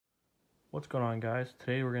What's going on, guys?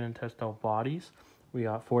 Today we're going to test out bodies. We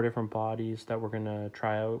got 4 different bodies that we're going to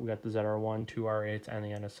try out. We got the ZR1, 2 R8s, and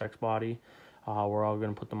the NSX body. We're all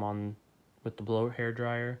going to put them on with the blow hair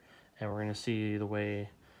dryer, and we're going to see the way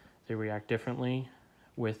they react differently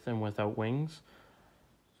with and without wings.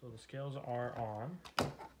 So the scales are on.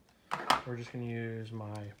 We're just going to use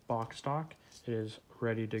my box stock. It is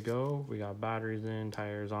ready to go. We got batteries in,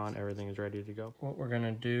 tires on, everything is ready to go. What we're going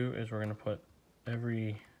to do is we're going to put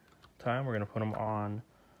every time we're going to put them on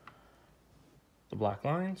the black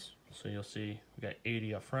lines. So you'll see we got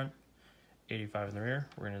 80 up front, 85 in the rear.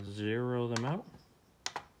 We're going to zero them out,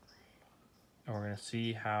 and we're going to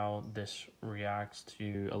see how this reacts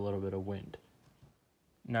to a little bit of wind.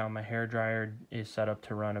 Now my hair dryer is set up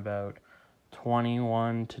to run about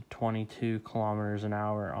 21 to 22 kilometers an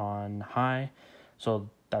hour on high, so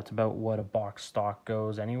that's about what a box stock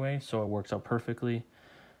goes anyway, so it works out perfectly.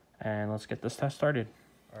 And let's get this test started.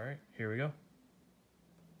 All right, here we go.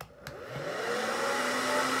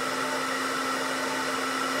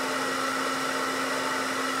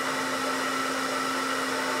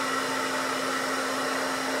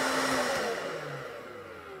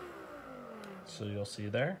 So you'll see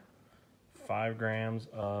there, 5 grams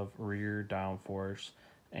of rear downforce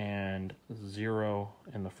and 0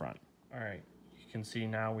 in the front. All right, you can see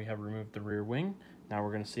now we have removed the rear wing. Now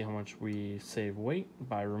we're going to see how much we save weight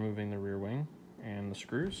by removing the rear wing and the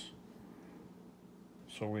screws.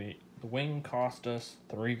 So the wing cost us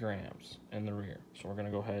 3 grams in the rear. So we're going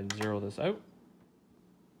to go ahead and zero this out.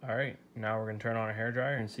 All right, now we're going to turn on a hair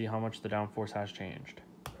dryer and see how much the downforce has changed.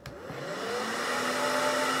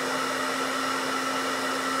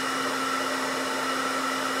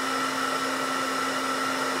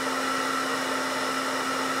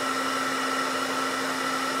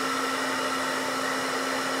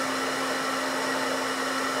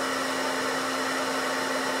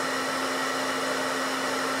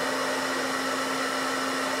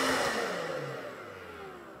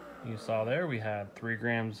 You saw there we had 3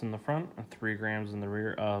 grams in the front and 3 grams in the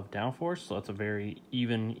rear of downforce, so that's a very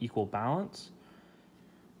equal balance.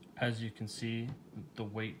 As you can see, the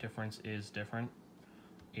weight difference is different,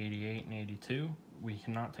 88 and 82. We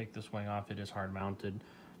cannot take this wing off, it is hard mounted.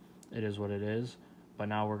 It is what it is, but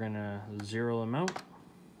now we're gonna zero them out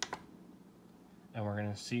and we're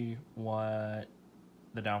gonna see what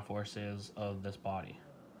the downforce is of this body.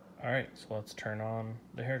 All right, so let's turn on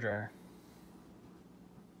the hair dryer.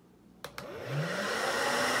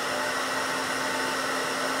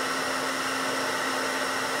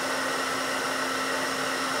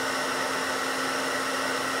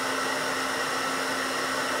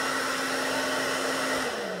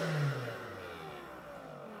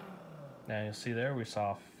 Now you'll see there we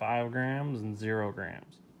saw 5 grams and 0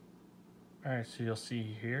 grams. All right, so you'll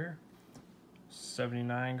see here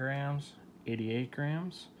 79 grams, 88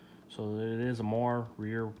 grams. So it is a more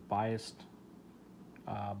rear biased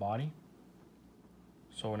body.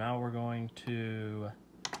 So now we're going to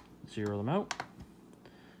zero them out.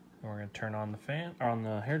 And we're going to turn on the fan or on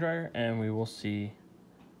the hair dryer, and we will see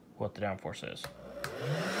what the downforce is.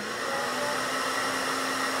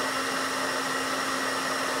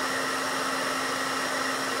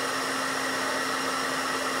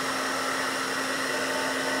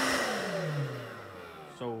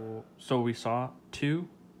 So we saw 2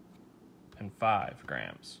 and 5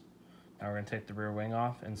 grams. Now we're going to take the rear wing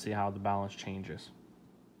off and see how the balance changes.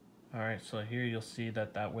 All right, so here you'll see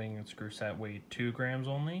that wing and screw set weighed 2 grams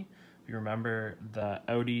only. If you remember, the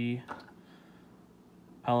Audi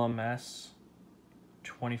LMS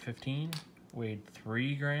 2015 weighed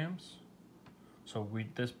 3 grams. So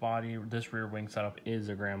this rear wing setup is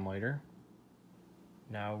a gram lighter.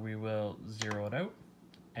 Now we will zero it out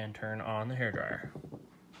and turn on the hair dryer.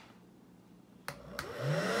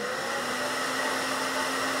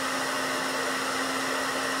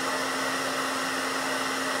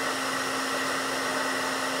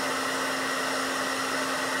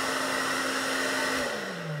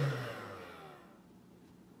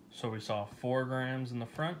 So we saw 4 grams in the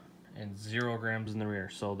front and 0 grams in the rear.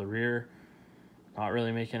 So the rear, not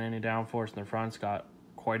really making any downforce, and the front's got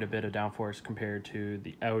quite a bit of downforce compared to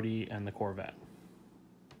the Audi and the Corvette.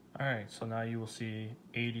 All right, so now you will see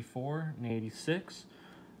 84 and 86.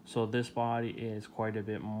 So this body is quite a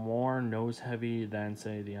bit more nose heavy than,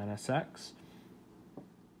 say, the NSX.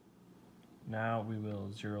 Now we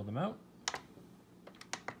will zero them out.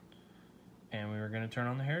 And we are going to turn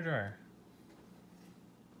on the hair dryer.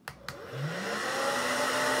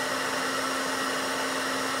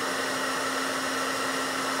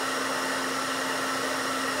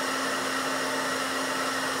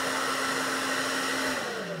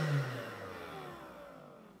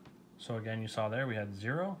 So again, you saw there we had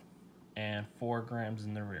 0 and 4 grams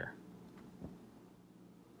in the rear.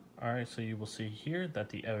 Alright, so you will see here that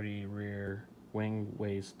the Audi rear wing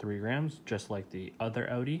weighs 3 grams, just like the other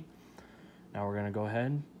Audi. Now we're going to go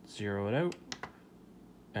ahead, zero it out,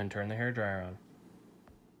 and turn the hairdryer on.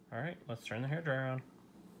 Alright, let's turn the hairdryer on.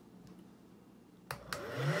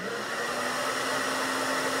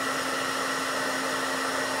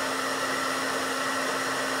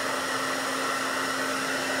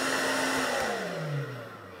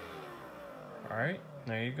 Alright,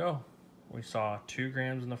 there you go. We saw 2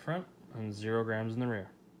 grams in the front and 0 grams in the rear.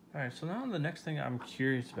 Alright, so now the next thing I'm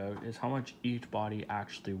curious about is how much each body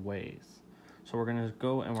actually weighs. So we're going to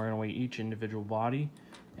go and we're going to weigh each individual body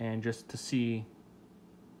and just to see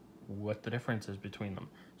what the difference is between them.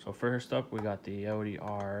 So first up, we got the Audi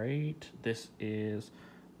R8. This is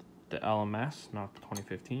the LMS, not the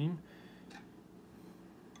 2015.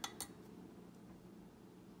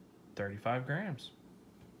 35 grams.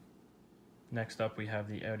 Next up, we have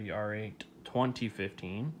the Audi R8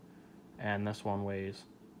 2015, and this one weighs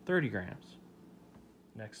 30 grams.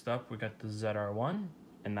 Next up, we got the ZR1,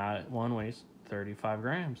 and that one weighs 35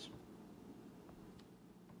 grams.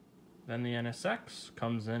 Then the NSX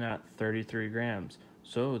comes in at 33 grams.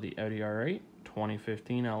 So the Audi R8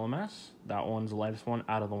 2015 LMS, that one's the lightest one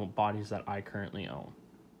out of the bodies that I currently own.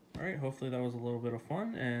 Alright, hopefully that was a little bit of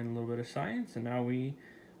fun and a little bit of science, and now we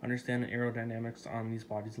understand the aerodynamics on these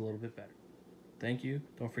bodies a little bit better. Thank you.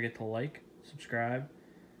 Don't forget to like, subscribe,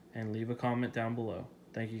 and leave a comment down below.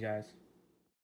 Thank you guys.